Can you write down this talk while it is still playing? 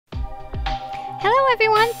Hello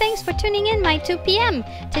everyone, thanks for tuning in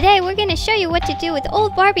MyTubePM. Today we're going to show you what to do with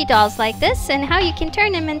old Barbie dolls like this and how you can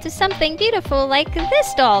turn them into something beautiful like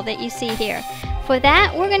this doll that you see here. For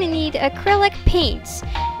that we're going to need acrylic paints.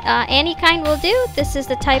 Any kind will do. This is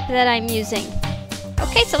the type that I'm using.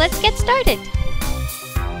 Okay, so let's get started.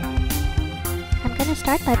 I'm going to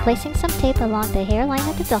start by placing some tape along the hairline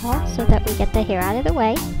of the doll so that we get the hair out of the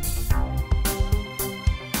way.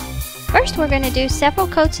 First we're going to do several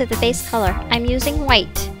coats of the base color. I'm using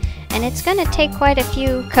white, and it's going to take quite a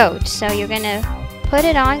few coats. So you're going to put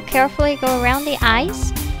it on, carefully go around the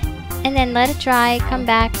eyes, and then let it dry, come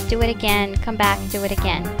back, do it again, come back, do it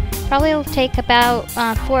again. Probably will take about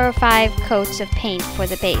 4 or 5 coats of paint for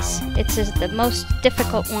the base. It's the most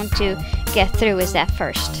difficult one to get through is that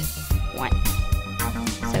first one.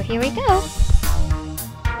 So here we go.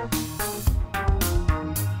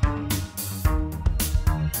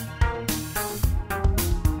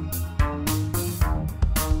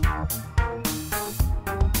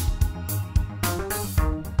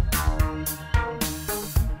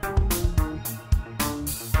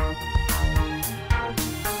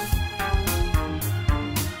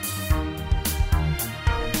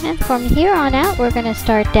 And from here on out, we're going to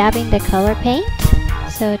start dabbing the color paint.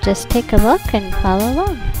 So just take a look and follow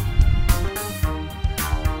along.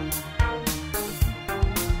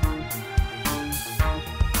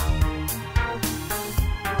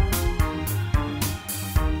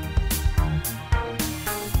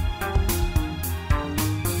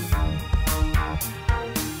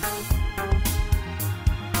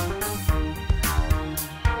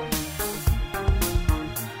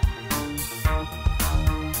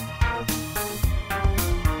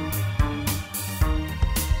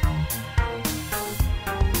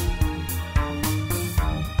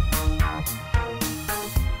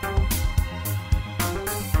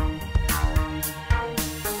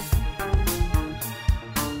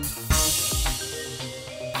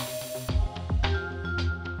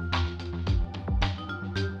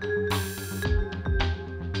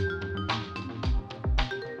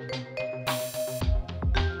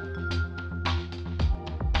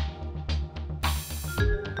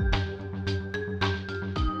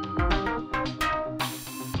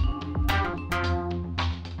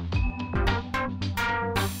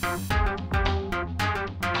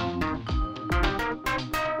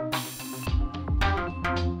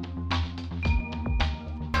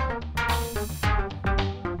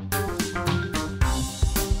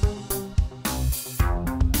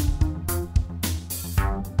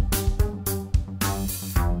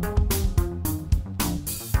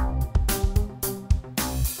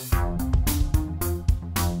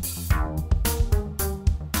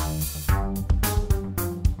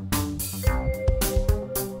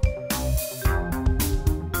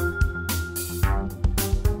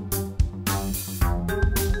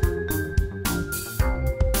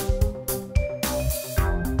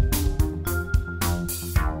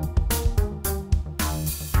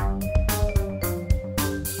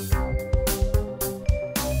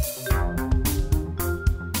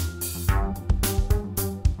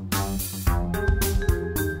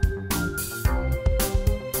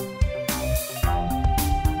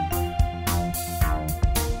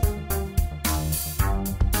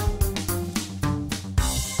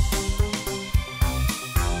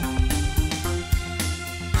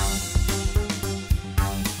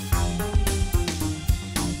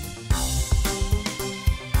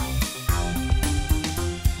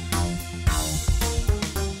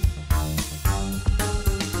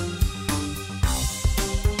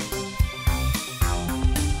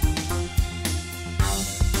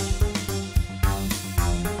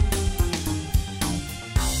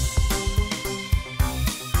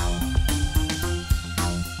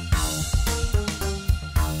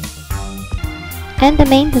 And the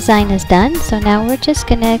main design is done, so now we're just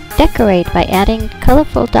going to decorate by adding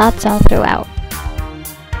colorful dots all throughout.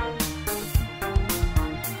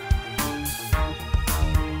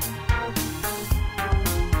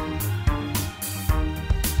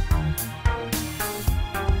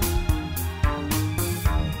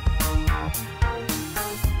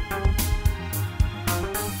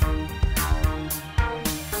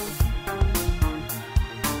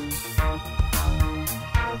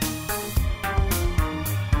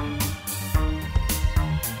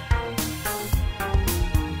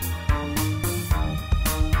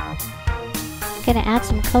 Going to add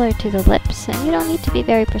some color to the lips, and you don't need to be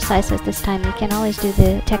very precise at this time. You can always do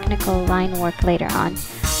the technical line work later on.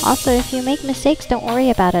 Also, if you make mistakes, don't worry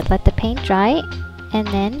about it. Let the paint dry and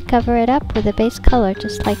then cover it up with a base color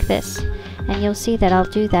just like this, and you'll see that I'll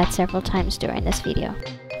do that several times during this video.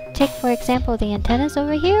 Take for example the antennas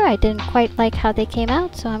over here. I didn't quite like how they came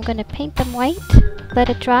out, so I'm going to paint them white, let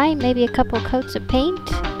it dry, maybe a couple coats of paint,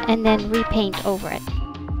 and then repaint over it.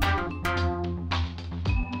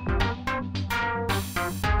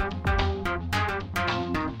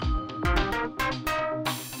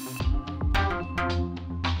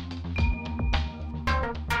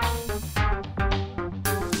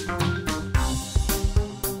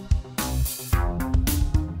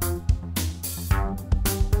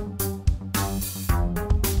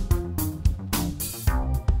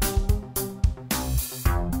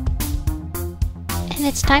 And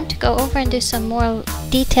it's time to go over and do some more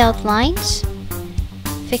detailed lines.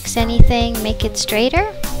 Fix anything, make it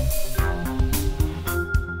straighter.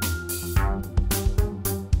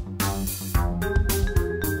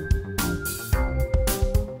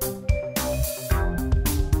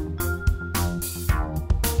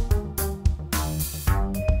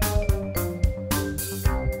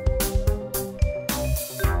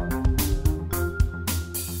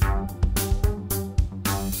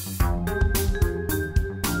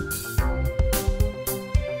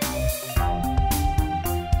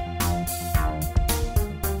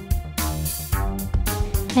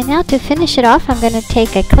 And now to finish it off, I'm going to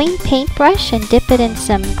take a clean paintbrush and dip it in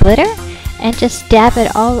some glitter and just dab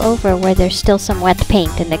it all over where there's still some wet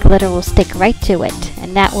paint, and the glitter will stick right to it,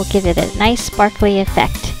 and that will give it a nice sparkly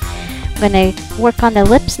effect. I'm going to work on the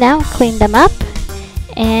lips now, clean them up,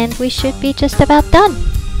 and we should be just about done.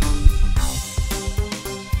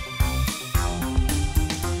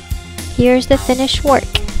 Here's the finished work.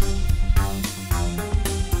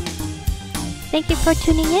 Thank you for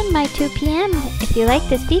tuning in, MyTubePM. If you like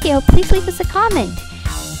this video, please leave us a comment.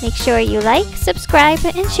 Make sure you like, subscribe,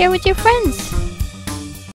 and share with your friends.